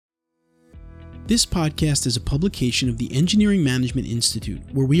This podcast is a publication of the Engineering Management Institute,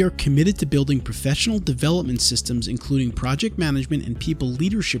 where we are committed to building professional development systems, including project management and people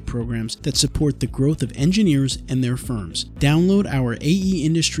leadership programs that support the growth of engineers and their firms. Download our AE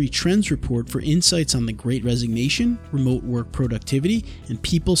Industry Trends Report for insights on the Great Resignation, remote work productivity, and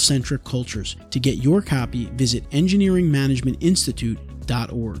people-centric cultures. To get your copy, visit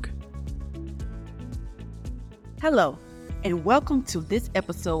engineeringmanagementinstitute.org. Hello, and welcome to this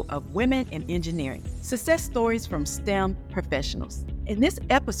episode of Women in Engineering, Success Stories from STEM Professionals. In this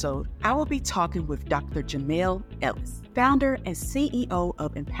episode, I will be talking with Dr. Jamel Ellis, founder and CEO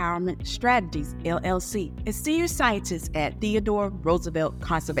of Empowerment Strategies, LLC, and senior scientist at Theodore Roosevelt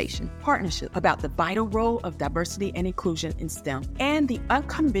Conservation Partnership, about the vital role of diversity and inclusion in STEM and the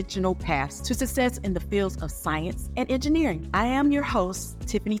unconventional paths to success in the fields of science and engineering. I am your host,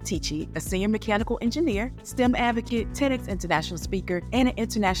 Tiffany Tichy, a senior mechanical engineer, STEM advocate, TEDx international speaker, and an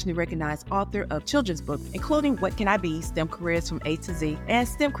internationally recognized author of children's books, including What Can I Be? STEM Careers from A to Z, and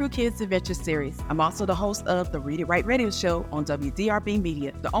STEM Crew Kids Adventure Series. I'm also the host of the Read It Right Radio Show on WDRB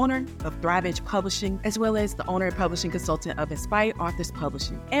Media, the owner of Thrive Edge Publishing, as well as the owner and publishing consultant of Inspired Authors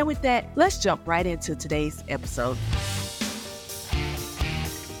Publishing. And with that, let's jump right into today's episode.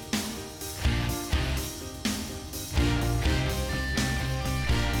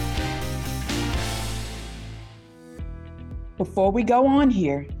 Before we go on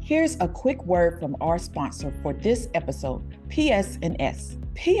here, here's a quick word from our sponsor for this episode, PS&S.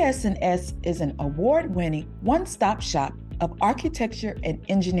 PS&S is an award-winning one-stop shop of architecture and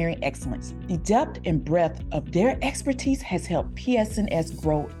engineering excellence. The depth and breadth of their expertise has helped PS&S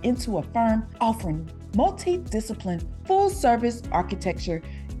grow into a firm offering multi-discipline, full-service architecture,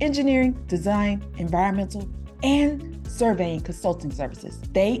 engineering, design, environmental, and surveying consulting services.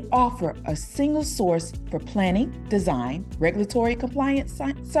 They offer a single source for planning, design, regulatory compliance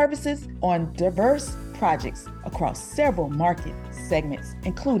services on diverse projects across several market segments,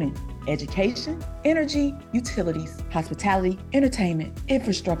 including education, energy, utilities, hospitality, entertainment,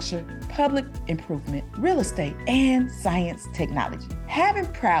 infrastructure, public improvement, real estate, and science technology. Having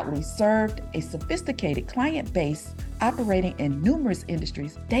proudly served a sophisticated client base operating in numerous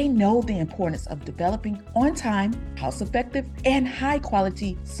industries, they know the importance of developing on-time, cost-effective, and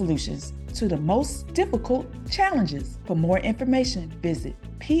high-quality solutions to the most difficult challenges. For more information, visit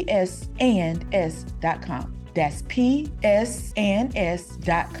psands.com. That's psands.com.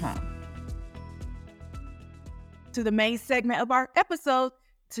 To the main segment of our episode,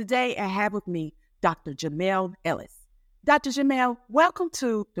 today I have with me Dr. Jamel Ellis. Dr. Jamel, welcome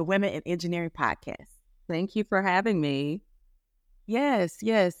to the Women in Engineering podcast. Thank you for having me. Yes.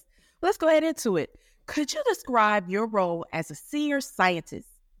 Let's go ahead into it. Could you describe your role as a senior scientist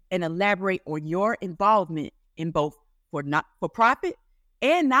and elaborate on your involvement in both for-profit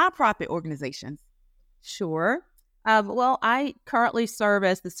and nonprofit organizations? Sure. Well, I currently serve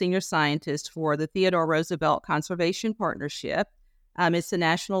as the senior scientist for the Theodore Roosevelt Conservation Partnership. It's a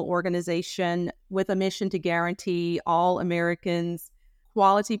national organization with a mission to guarantee all Americans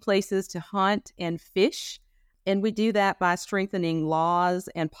quality places to hunt and fish. And we do that by strengthening laws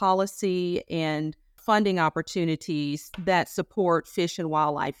and policy and funding opportunities that support fish and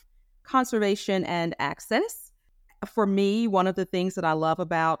wildlife conservation and access. For me, one of the things that I love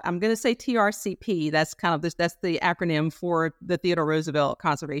about, I'm going to say TRCP, that's the acronym for the Theodore Roosevelt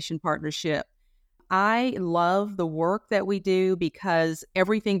Conservation Partnership. I love the work that we do because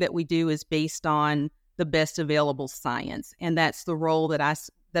everything that we do is based on the best available science, and that's the role that I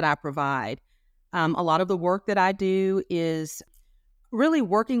provide. A lot of the work that I do is really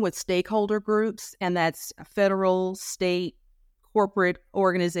working with stakeholder groups, and that's federal, state, corporate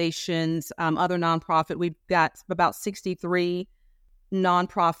organizations, other nonprofit. We've got about 63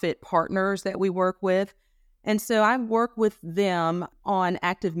 nonprofit partners that we work with. And so I work with them on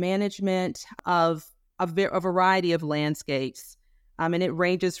active management of a variety of landscapes. And it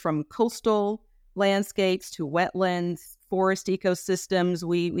ranges from coastal landscapes to wetlands, forest ecosystems.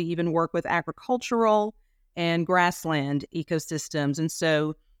 We even work with agricultural and grassland ecosystems. And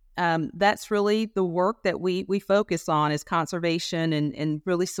so that's really the work that we focus on, is conservation and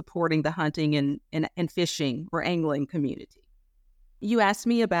really supporting the hunting and fishing or angling community. You asked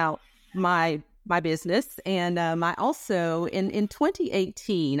me about my business, and I also, in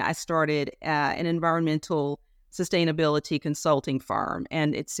 2018, I started an environmental sustainability consulting firm,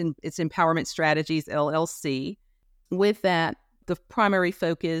 and it's Empowerment Strategies, LLC. With that, the primary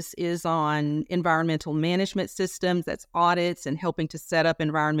focus is on environmental management systems, that's audits and helping to set up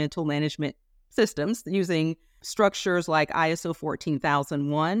environmental management systems using structures like ISO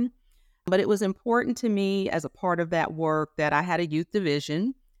 14001. But it was important to me as a part of that work that I had a youth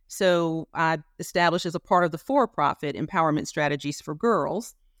division. So I established as a part of the for-profit Empowerment Strategies for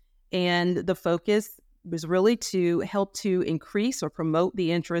Girls. And the focus was really to help to increase or promote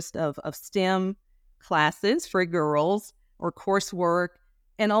the interest of STEM classes for girls or coursework,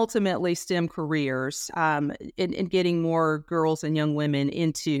 and ultimately STEM careers, in getting more girls and young women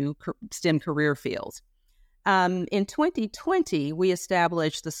into STEM career fields. In 2020, we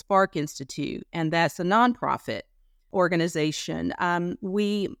established the Spark Institute, and that's a nonprofit organization.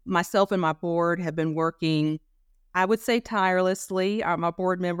 Myself and my board have been working, I would say, tirelessly. My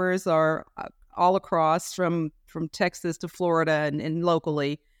board members are all across from Texas to Florida and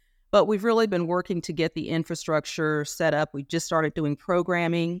locally, but we've really been working to get the infrastructure set up. We just started doing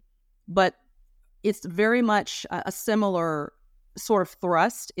programming, but it's very much a similar sort of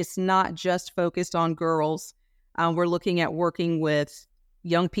thrust. It's not just focused on girls. We're looking at working with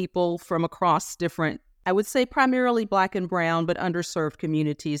young people from across different, I would say primarily Black and brown, but underserved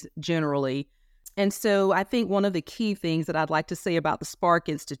communities generally. And so I think one of the key things that I'd like to say about the Spark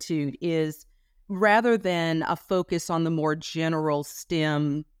Institute is, rather than a focus on the more general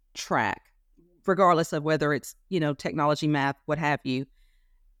STEM track, regardless of whether it's, technology, math, what have you,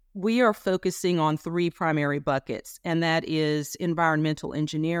 we are focusing on three primary buckets, and that is environmental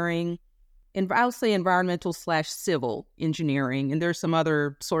engineering, and I would say environmental/civil engineering, and there's some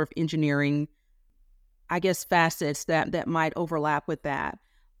other sort of engineering, I guess, facets that might overlap with that.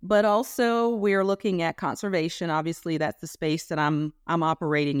 But also we're looking at conservation. Obviously, that's the space that I'm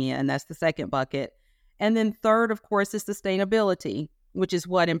operating in. That's the second bucket. And then third, of course, is sustainability, which is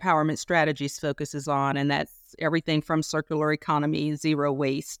what Empowerment Strategies focuses on. And that's everything from circular economy, zero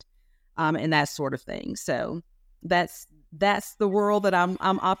waste, and that sort of thing. So that's the world that I'm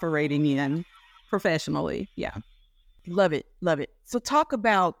operating in professionally. Yeah. Love it. Love it. So talk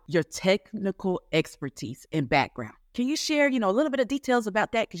about your technical expertise and background. Can you share, a little bit of details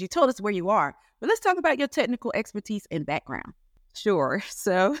about that? Because you told us where you are, but let's talk about your technical expertise and background. Sure.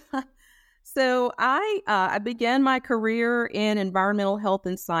 So I began my career in environmental health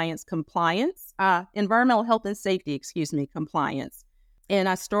and science compliance, environmental health and safety, compliance. And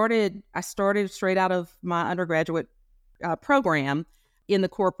I started straight out of my undergraduate program in the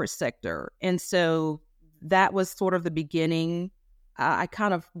corporate sector. And so that was sort of the beginning. I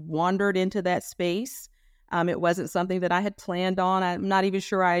kind of wandered into that space. It wasn't something that I had planned on. I'm not even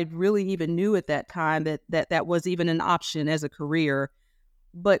sure I really even knew at that time that was even an option as a career,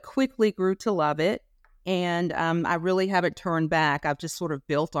 but quickly grew to love it. And I really haven't turned back. I've just sort of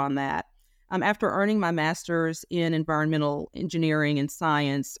built on that. After earning my master's in environmental engineering and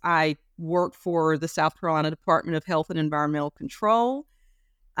science, I worked for the South Carolina Department of Health and Environmental Control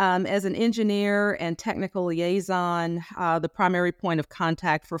as an engineer and technical liaison, the primary point of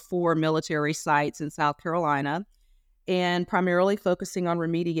contact for 4 military sites in South Carolina, and primarily focusing on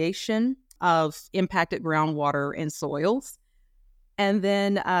remediation of impacted groundwater and soils. And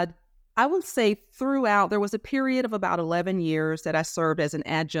then I would say throughout, there was a period of about 11 years that I served as an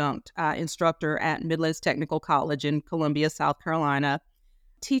adjunct instructor at Midlands Technical College in Columbia, South Carolina,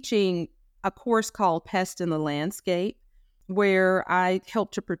 teaching a course called Pest in the Landscape, where I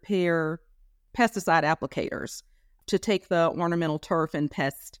helped to prepare pesticide applicators to take the ornamental turf and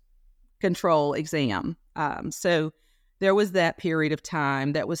pest control exam. So there was that period of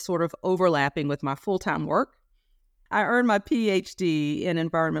time that was sort of overlapping with my full-time work. I earned my PhD in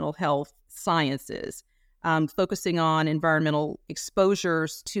environmental health sciences, focusing on environmental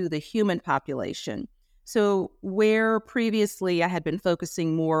exposures to the human population. So where previously I had been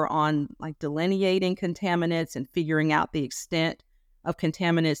focusing more on like delineating contaminants and figuring out the extent of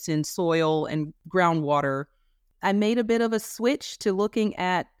contaminants in soil and groundwater, I made a bit of a switch to looking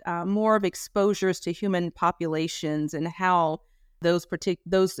at more of exposures to human populations and how those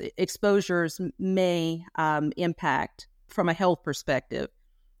exposures may impact, from a health perspective,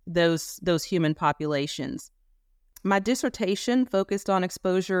 those human populations. My dissertation focused on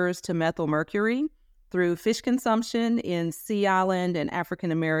exposures to methylmercury through fish consumption in Sea Island and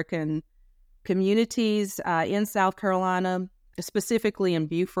African American communities in South Carolina, specifically in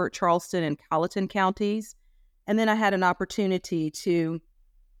Beaufort, Charleston, and Colleton counties. And then I had an opportunity to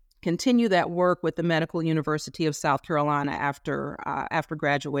continue that work with the Medical University of South Carolina after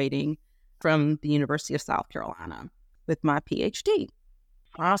graduating from the University of South Carolina with my PhD.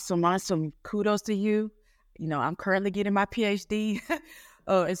 Awesome. Kudos to you. I'm currently getting my PhD.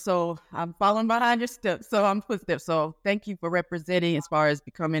 And so I'm following behind your steps. So I'm footsteps. So thank you for representing as far as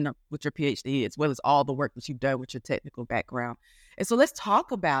becoming with your PhD, as well as all the work that you've done with your technical background. And so let's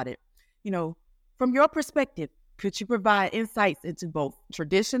talk about it. From your perspective, could you provide insights into both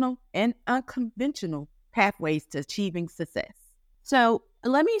traditional and unconventional pathways to achieving success? So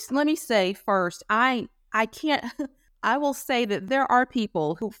Let me say first, I can't. I will say that there are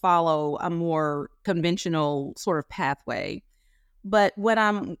people who follow a more conventional sort of pathway, but when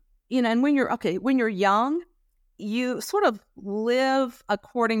I'm, and when you're young, you sort of live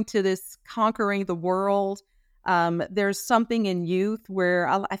according to this conquering the world. There's something in youth where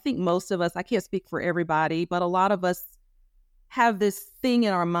I think most of us, I can't speak for everybody, but a lot of us have this thing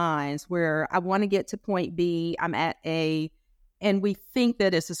in our minds where I want to get to point B, I'm at A, and we think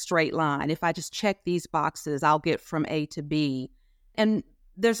that it's a straight line. If I just check these boxes, I'll get from A to B. And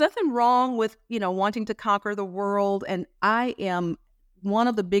there's nothing wrong with, wanting to conquer the world. And I am one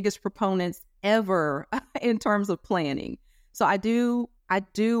of the biggest proponents ever in terms of planning. So I do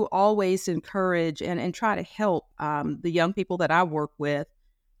always encourage and try to help the young people that I work with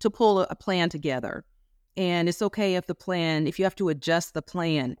to pull a plan together. And it's okay if you have to adjust the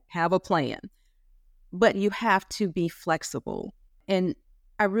plan, have a plan, but you have to be flexible. And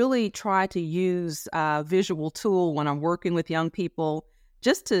I really try to use a visual tool when I'm working with young people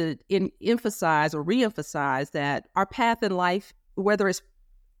just to emphasize or reemphasize that our path in life, whether it's,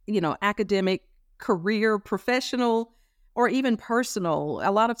 academic, career, professional, or even personal,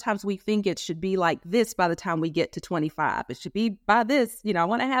 a lot of times we think it should be like this by the time we get to 25. It should be by this, I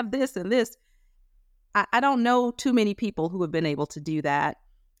want to have this and this. I don't know too many people who have been able to do that.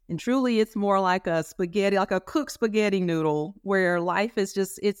 And truly, it's more like a cooked spaghetti noodle where life is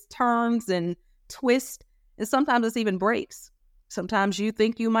just, it's turns and twists, and sometimes it's even breaks. Sometimes you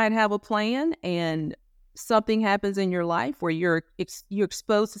think you might have a plan and something happens in your life where you're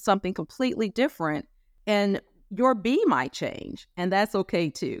exposed to something completely different and your B might change, and that's okay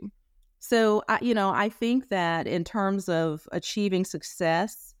too. So, I think that in terms of achieving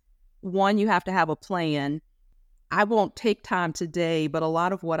success, one, you have to have a plan. I won't take time today, but a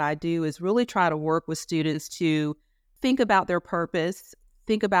lot of what I do is really try to work with students to think about their purpose,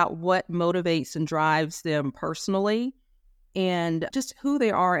 think about what motivates and drives them personally, and just who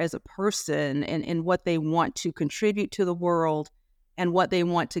they are as a person and what they want to contribute to the world and what they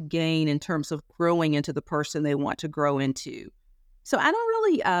want to gain in terms of growing into the person they want to grow into. So I don't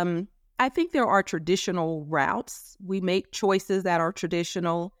really, I think there are traditional routes. We make choices that are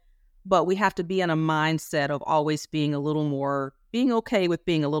traditional, but we have to be in a mindset of always being okay with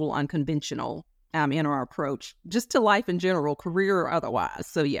being a little unconventional in our approach, just to life in general, career or otherwise.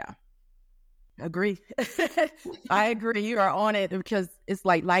 So yeah. Agree. I agree. You are on it because it's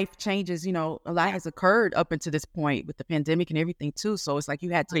like life changes, a lot has occurred up until this point with the pandemic and everything too. So it's like you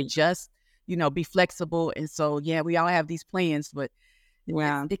had to just, be flexible. And so, yeah, we all have these plans, but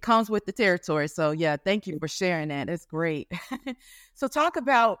it comes with the territory. So yeah, thank you for sharing that. That's great. So talk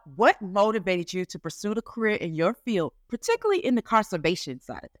about what motivated you to pursue the career in your field, particularly in the conservation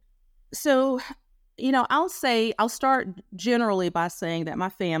side of it. So, I'll start generally by saying that my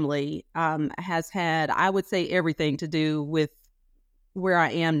family has had, I would say, everything to do with where I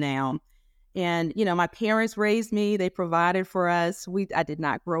am now. And, my parents raised me. They provided for us. I did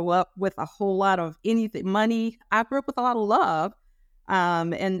not grow up with a whole lot of money. I grew up with a lot of love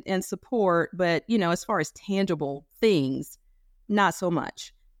and support. But, as far as tangible things, not so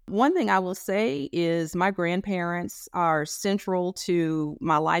much. One thing I will say is my grandparents are central to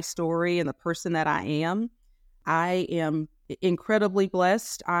my life story and the person that I am. I am incredibly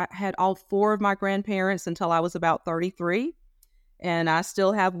blessed. I had all four of my grandparents until I was about 33. And I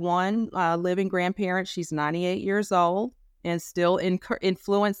still have one living grandparent. She's 98 years old and still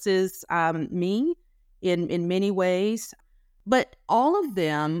influences me in many ways. But all of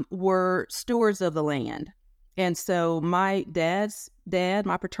them were stewards of the land. And so my dad's dad,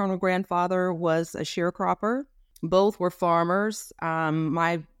 my paternal grandfather, was a sharecropper. Both were farmers.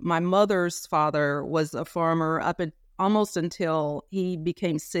 My mother's father was a farmer almost until he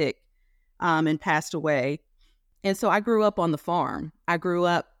became sick and passed away. And so I grew up on the farm.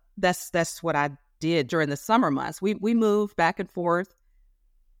 That's what I did during the summer months. We moved back and forth,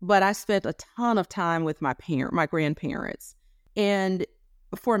 but I spent a ton of time with my grandparents. And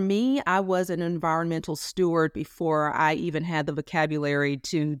for me, I was an environmental steward before I even had the vocabulary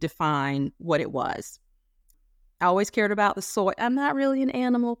to define what it was. I always cared about the soil. I'm not really an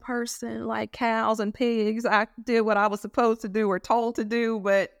animal person like cows and pigs. I did what I was supposed to do or told to do,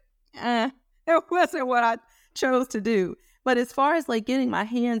 but it wasn't what I chose to do. But as far as like getting my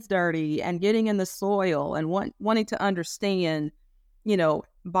hands dirty and getting in the soil and wanting to understand,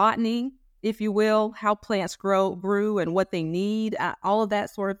 botany, if you will, how plants grew and what they need, all of that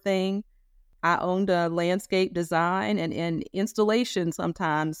sort of thing. I owned a landscape design and installation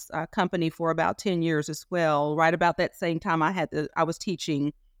sometimes company for about 10 years as well. Right about that same time I was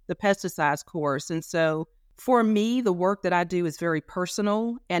teaching the pesticides course. And so For me, the work that I do is very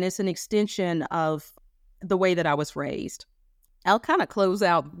personal, and it's an extension of the way that I was raised. I'll kind of close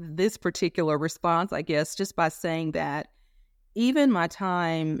out this particular response, I guess, just by saying that even my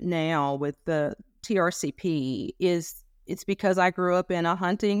time now with the TRCP it's because I grew up in a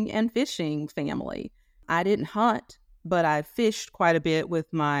hunting and fishing family. I didn't hunt, but I fished quite a bit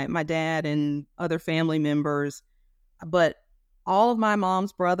with my dad and other family members. But all of my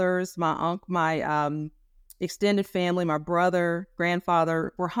mom's brothers, my extended family, my brother,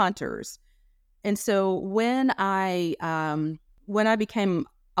 grandfather were hunters. And so when I became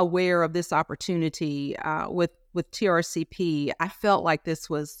aware of this opportunity with TRCP, I felt like this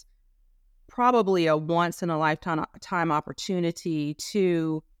was probably a once in a lifetime opportunity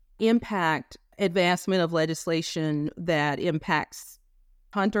to impact advancement of legislation that impacts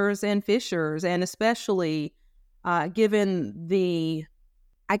hunters and fishers, and especially given the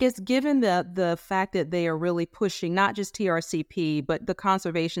fact that they are really pushing not just TRCP, but the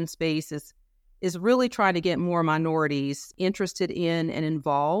conservation space is really trying to get more minorities interested in and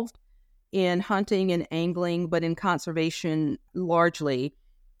involved in hunting and angling, but in conservation largely.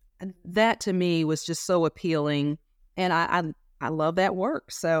 That to me was just so appealing, and I love that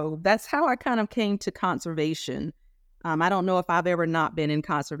work. So that's how I kind of came to conservation. I don't know if I've ever not been in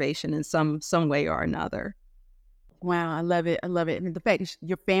conservation in some way or another. Wow, I love it. I love it. And the fact that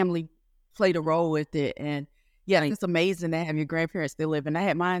your family played a role with it. And yeah, it's amazing to have your grandparents still living. I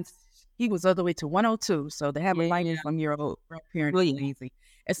had mine, he was all the way to 102. So to have a 91-year-old grandparent is amazing.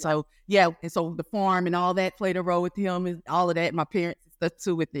 And so, and so the farm and all that played a role with him and all of that. My parents and stuff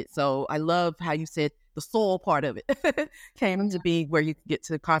too with it. So I love how you said the soil part of it came to be where you get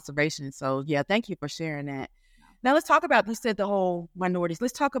to conservation. So yeah, thank you for sharing that. Now let's talk about, you said the whole minorities.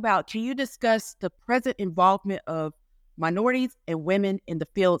 Let's talk about, can you discuss the present involvement of minorities and women in the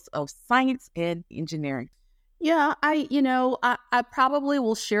fields of science and engineering? Yeah, I probably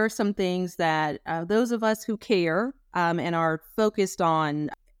will share some things that those of us who care and are focused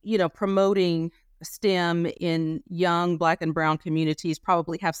on, promoting STEM in young Black and Brown communities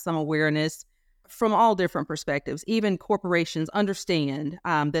probably have some awareness from all different perspectives. Even corporations understand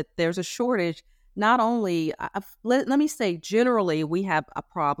that there's a shortage. Not only, let me say, generally, we have a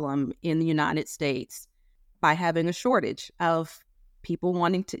problem in the United States by having a shortage of people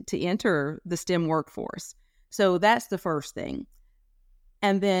wanting to enter the STEM workforce. So that's the first thing.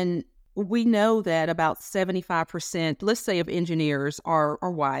 And then we know that about 75%, let's say, of engineers are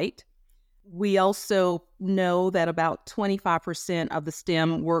white. We also know that about 25% of the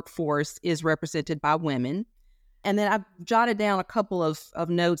STEM workforce is represented by women. And then I've jotted down a couple of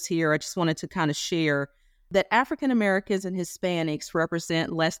notes here. I just wanted to kind of share that African Americans and Hispanics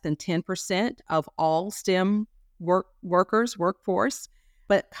represent less than 10% of all STEM workforce,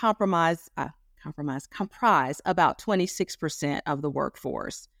 but comprise about 26% of the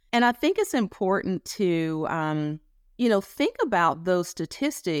workforce. And I think it's important to, think about those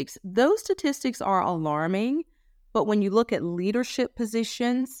statistics. Those statistics are alarming, but when you look at leadership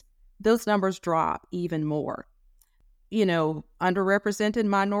positions, those numbers drop even more. Underrepresented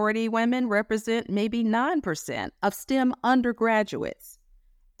minority women represent maybe 9% of STEM undergraduates.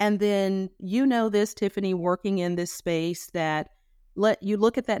 And then, this, Tiffany, working in this space, that let you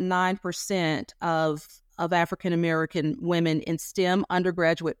look at that 9% of African-American women in STEM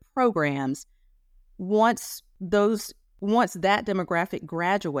undergraduate programs. Once that demographic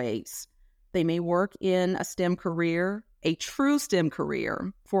graduates, they may work in a STEM career, a true STEM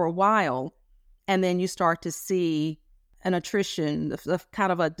career, for a while, and then you start to see an attrition,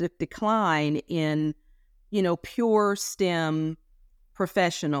 kind of a decline in, pure STEM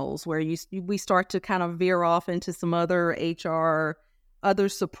professionals, where we start to kind of veer off into some other HR, other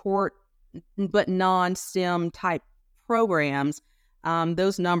support, but non-STEM type programs.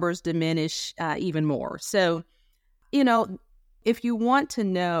 Those numbers diminish even more. So, if you want to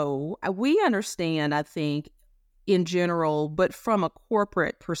know, we understand, I think, in general, but from a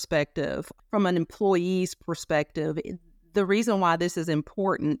corporate perspective, from an employee's perspective, the reason why this is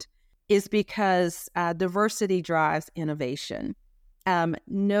important is because diversity drives innovation.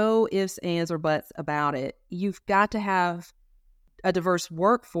 No ifs, ands, or buts about it. You've got to have a diverse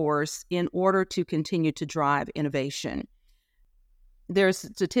workforce in order to continue to drive innovation. There's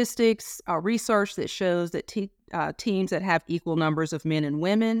statistics, research that shows that teams that have equal numbers of men and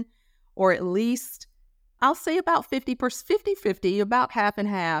women, or at least, I'll say about 50-50, about half and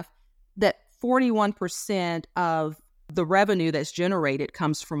half, that 41% of the revenue that's generated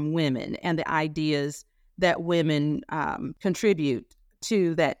comes from women and the ideas that women contribute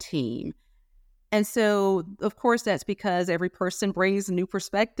to that team. And so, of course, that's because every person brings new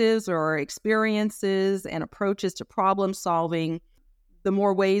perspectives or experiences and approaches to problem solving. The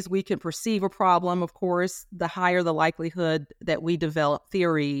more ways we can perceive a problem, of course, the higher the likelihood that we develop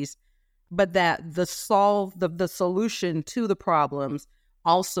theories, but that the solution to the problems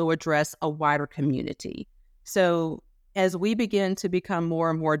also address a wider community. So as we begin to become more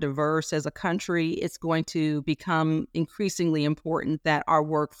and more diverse as a country, it's going to become increasingly important that our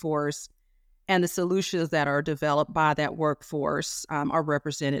workforce and the solutions that are developed by that workforce are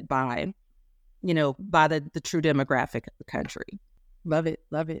represented by, by the true demographic of the country. Love it.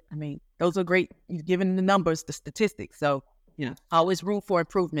 Love it. I mean, those are great. You've given the numbers, the statistics. So yeah, always room for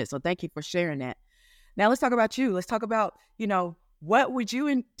improvement. So thank you for sharing that. Now let's talk about you. Let's talk about, what would you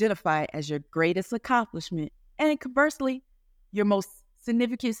identify as your greatest accomplishment? And conversely, your most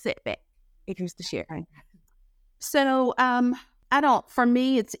significant setback, if you was to share. So, for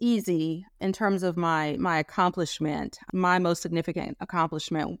me, it's easy in terms of my accomplishment. My most significant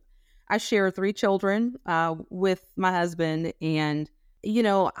accomplishment, I share 3 children with my husband, and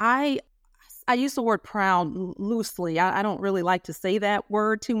I use the word proud loosely. I don't really like to say that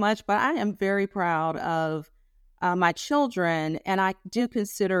word too much, but I am very proud of my children, and I do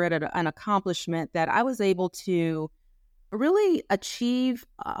consider it an accomplishment that I was able to really achieve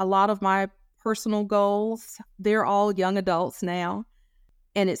a lot of my personal goals. They're all young adults now,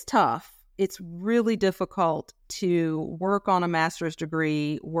 and it's tough. It's really difficult to work on a master's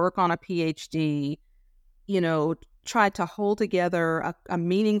degree, work on a PhD, try to hold together a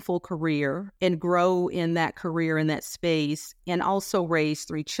meaningful career and grow in that career, in that space, and also raise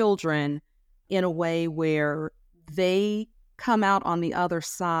 3 children in a way where they come out on the other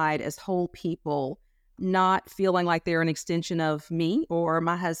side as whole people, not feeling like they're an extension of me or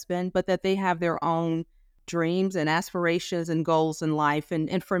my husband, but that they have their own dreams and aspirations and goals in life.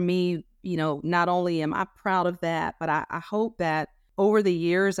 And for me, not only am I proud of that, but I hope that over the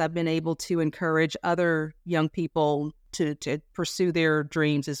years, I've been able to encourage other young people to pursue their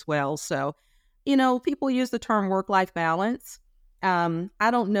dreams as well. So, people use the term work-life balance. I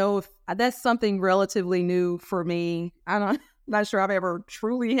don't know if that's something relatively new for me. Not sure I've ever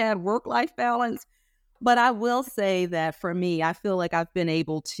truly had work-life balance, but I will say that for me, I feel like I've been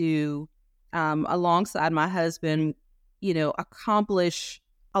able to, alongside my husband, accomplish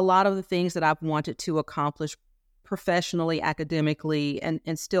a lot of the things that I've wanted to accomplish professionally, academically,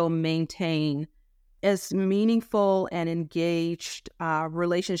 and still maintain as meaningful and engaged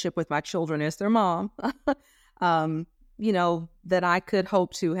relationship with my children as their mom, that I could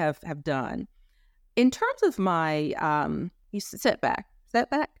hope to have done. In terms of my setback,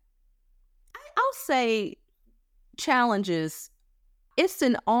 I'll say challenges. It's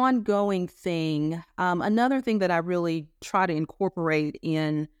an ongoing thing. Another thing that I really try to incorporate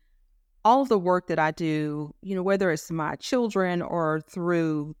in all of the work that I do, whether it's my children or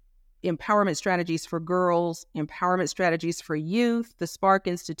through empowerment strategies for girls, empowerment strategies for youth, the Spark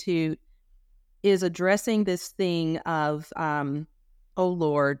Institute is addressing this thing of, oh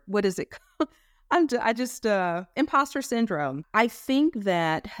Lord, what is it? Imposter syndrome. I think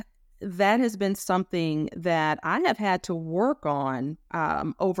that has been something that I have had to work on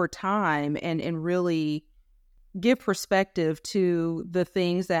over time and really give perspective to the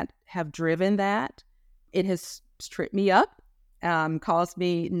things that have driven that. It has tripped me up, caused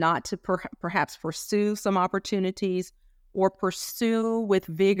me not to perhaps pursue some opportunities or pursue with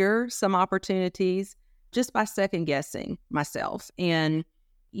vigor some opportunities just by second guessing myself. And,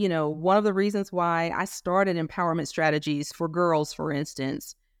 one of the reasons why I started empowerment strategies for girls, for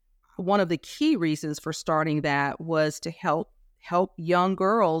instance, one of the key reasons for starting that was to help young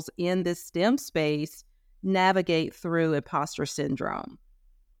girls in this STEM space navigate through imposter syndrome.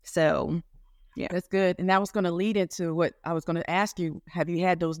 So, yeah. That's good. And that was going to lead into what I was going to ask you. Have you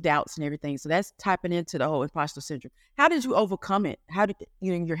had those doubts and everything? So that's typing into the whole imposter syndrome. How did you overcome it? How did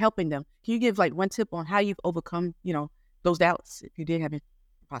you're helping them? Can you give one tip on how you've overcome, those doubts if you did have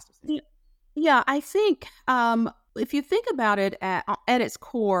imposter syndrome? Yeah, I think if you think about it at its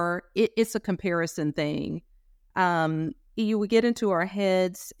core, it's a comparison thing. You would get into our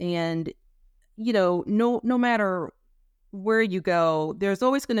heads and, no matter where you go, there's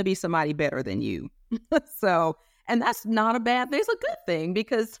always going to be somebody better than you. So, and that's not a bad thing. It's a good thing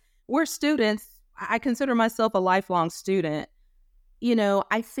because we're students. I consider myself a lifelong student.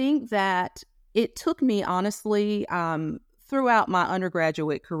 I think that it took me, honestly, throughout my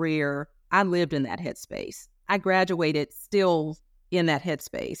undergraduate career, I lived in that headspace. I graduated still in that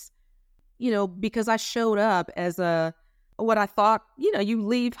headspace, because I showed up as what I thought, you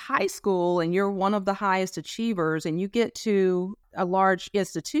leave high school and you're one of the highest achievers and you get to a large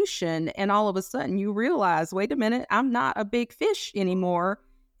institution, and all of a sudden you realize, wait a minute, I'm not a big fish anymore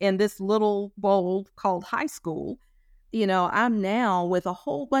in this little bowl called high school. I'm now with a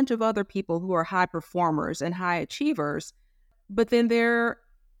whole bunch of other people who are high performers and high achievers. But then there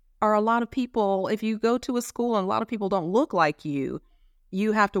are a lot of people, if you go to a school and a lot of people don't look like you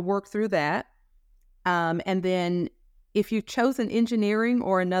have to work through that. And then if you've chosen engineering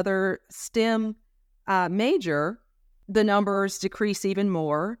or another STEM major, the numbers decrease even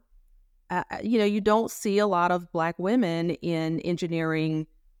more. You don't see a lot of Black women in engineering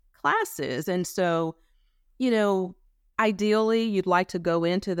classes. And so, ideally, you'd like to go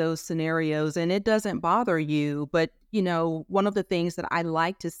into those scenarios and it doesn't bother you. But, one of the things that I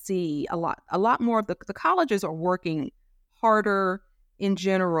like to see a lot more of the colleges are working harder in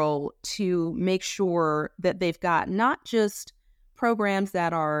general to make sure that they've got not just programs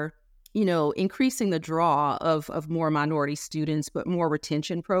that are, increasing the draw of more minority students, but more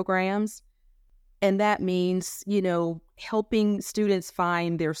retention programs. And that means, helping students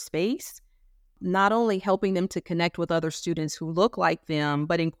find their space, not only helping them to connect with other students who look like them,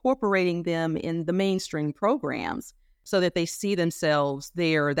 but incorporating them in the mainstream programs so that they see themselves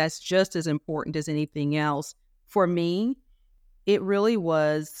there. That's just as important as anything else. For me, it really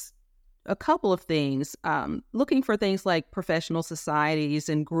was a couple of things, looking for things like professional societies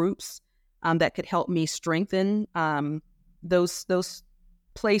and groups that could help me strengthen those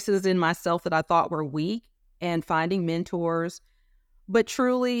places in myself that I thought were weak, and finding mentors. But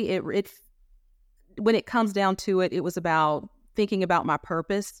truly, it when it comes down to it, it was about thinking about my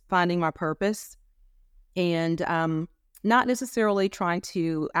purpose, finding my purpose, and not necessarily trying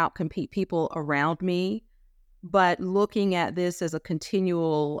to outcompete people around me, but looking at this as a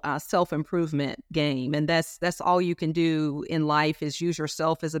continual self-improvement game. And that's all you can do in life, is use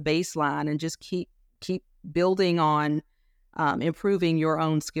yourself as a baseline and just keep building on improving your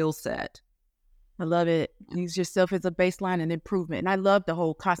own skill set. I love it. Use yourself as a baseline and improvement. And I love the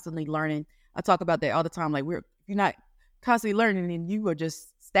whole constantly learning. I talk about that all the time. Like, if you're not constantly learning, then you are just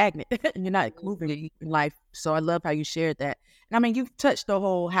stagnant and you're not moving in life. So I love how you shared that. And I mean, you've touched the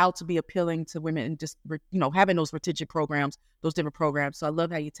whole how to be appealing to women and just, having those retention programs, those different programs. So I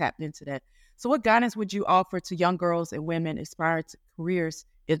love how you tapped into that. So what guidance would you offer to young girls and women aspiring to careers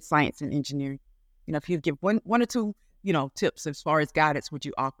in science and engineering? If you give one or two, tips as far as guidance would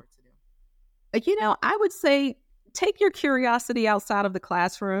you offer to them? I would say take your curiosity outside of the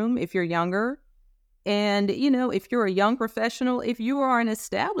classroom if you're younger. And, if you're a young professional, if you are an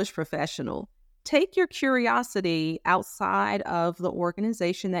established professional, take your curiosity outside of the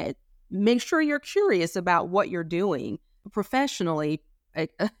organization. That make sure you're curious about what you're doing professionally,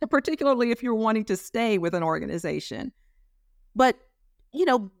 particularly if you're wanting to stay with an organization. But,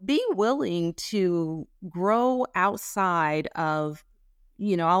 be willing to grow outside of,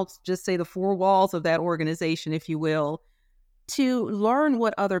 I'll just say the four walls of that organization, if you will, to learn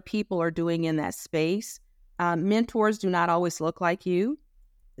what other people are doing in that space. Mentors do not always look like you.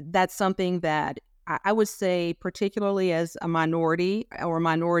 That's something that I would say, particularly as a minority or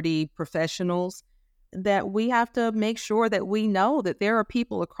minority professionals, that we have to make sure that we know that there are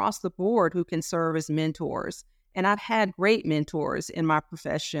people across the board who can serve as mentors. And I've had great mentors in my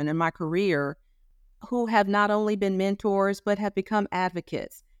profession and my career who have not only been mentors, but have become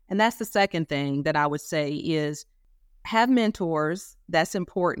advocates. And that's the second thing that I would say is have mentors. That's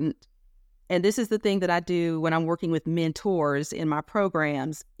important. And this is the thing that I do when I'm working with mentors in my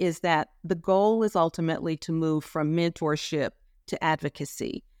programs, is that the goal is ultimately to move from mentorship to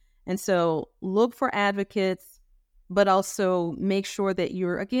advocacy. And so look for advocates, but also make sure that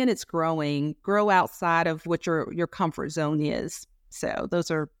it's grow outside of what your comfort zone is. So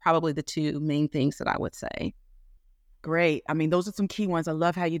those are probably the two main things that I would say. Great. I mean, those are some key ones. I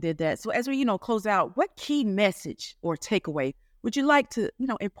love how you did that. So as we, close out, what key message or takeaway would you like to,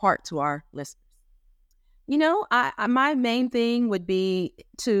 impart to our listeners? My main thing would be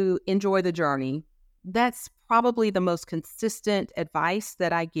to enjoy the journey. That's probably the most consistent advice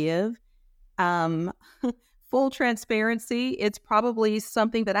that I give. Full transparency, it's probably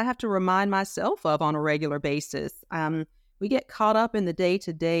something that I have to remind myself of on a regular basis. We get caught up in the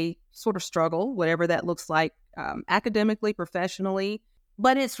day-to-day sort of struggle, whatever that looks like, academically, professionally.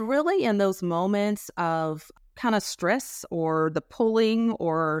 But it's really in those moments of kind of stress or the pulling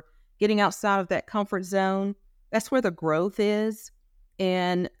or getting outside of that comfort zone. That's where the growth is.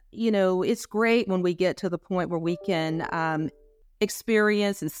 And, it's great when we get to the point where we can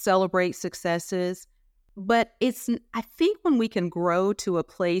experience and celebrate successes. But I think when we can grow to a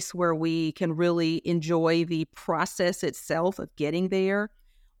place where we can really enjoy the process itself of getting there,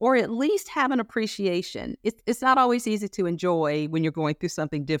 or at least have an appreciation. It's not always easy to enjoy when you're going through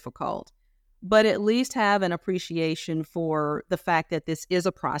something difficult, but at least have an appreciation for the fact that this is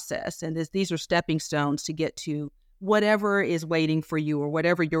a process and these are stepping stones to get to whatever is waiting for you or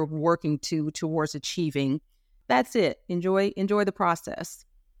whatever you're working towards achieving. That's it. Enjoy the process.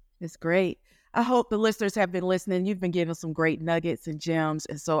 It's great. I hope the listeners have been listening. You've been giving some great nuggets and gems.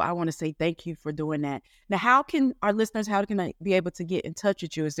 And so I want to say thank you for doing that. Now, how can they be able to get in touch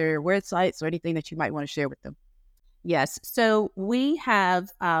with you? Is there websites or anything that you might want to share with them? Yes. So we have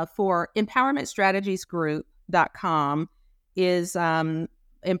for empowermentstrategiesgroup.com is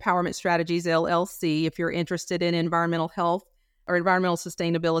Empowerment Strategies LLC. If you're interested in environmental health or environmental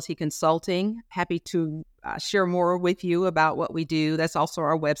sustainability consulting, happy to share more with you about what we do. That's also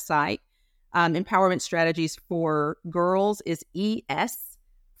our website. Empowerment Strategies for Girls is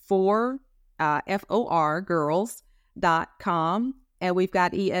ES4, FOR, girls.com. And we've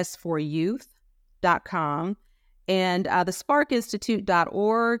got ES4youth.com. And the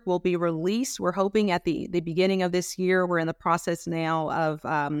sparkinstitute.org will be released. We're hoping at the beginning of this year. We're in the process now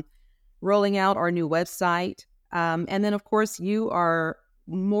of rolling out our new website. And then, of course, you are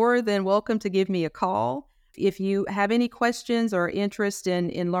more than welcome to give me a call. If you have any questions or interest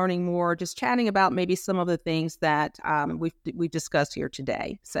in learning more, just chatting about maybe some of the things that we've discussed here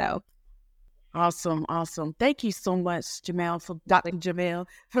today. So, awesome. Thank you so much, Dr. Jamel,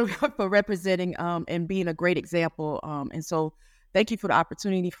 for representing and being a great example. And so, thank you for the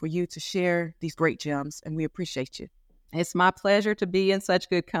opportunity for you to share these great gems, and we appreciate you. It's my pleasure to be in such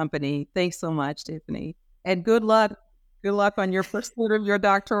good company. Thanks so much, Tiffany, and good luck. Good luck on your pursuit of your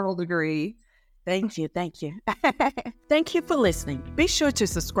doctoral degree. Thank you. Thank you for listening. Be sure to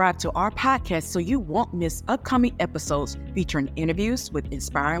subscribe to our podcast so you won't miss upcoming episodes featuring interviews with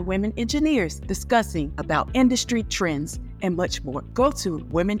inspiring women engineers discussing about industry trends and much more. Go to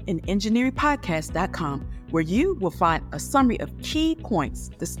womeninengineeringpodcast.com where you will find a summary of key points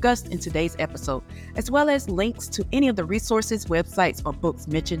discussed in today's episode, as well as links to any of the resources, websites, or books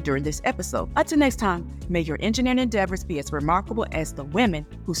mentioned during this episode. Until next time, may your engineering endeavors be as remarkable as the women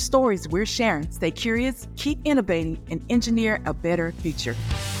whose stories we're sharing. Stay curious, keep innovating, and engineer a better future.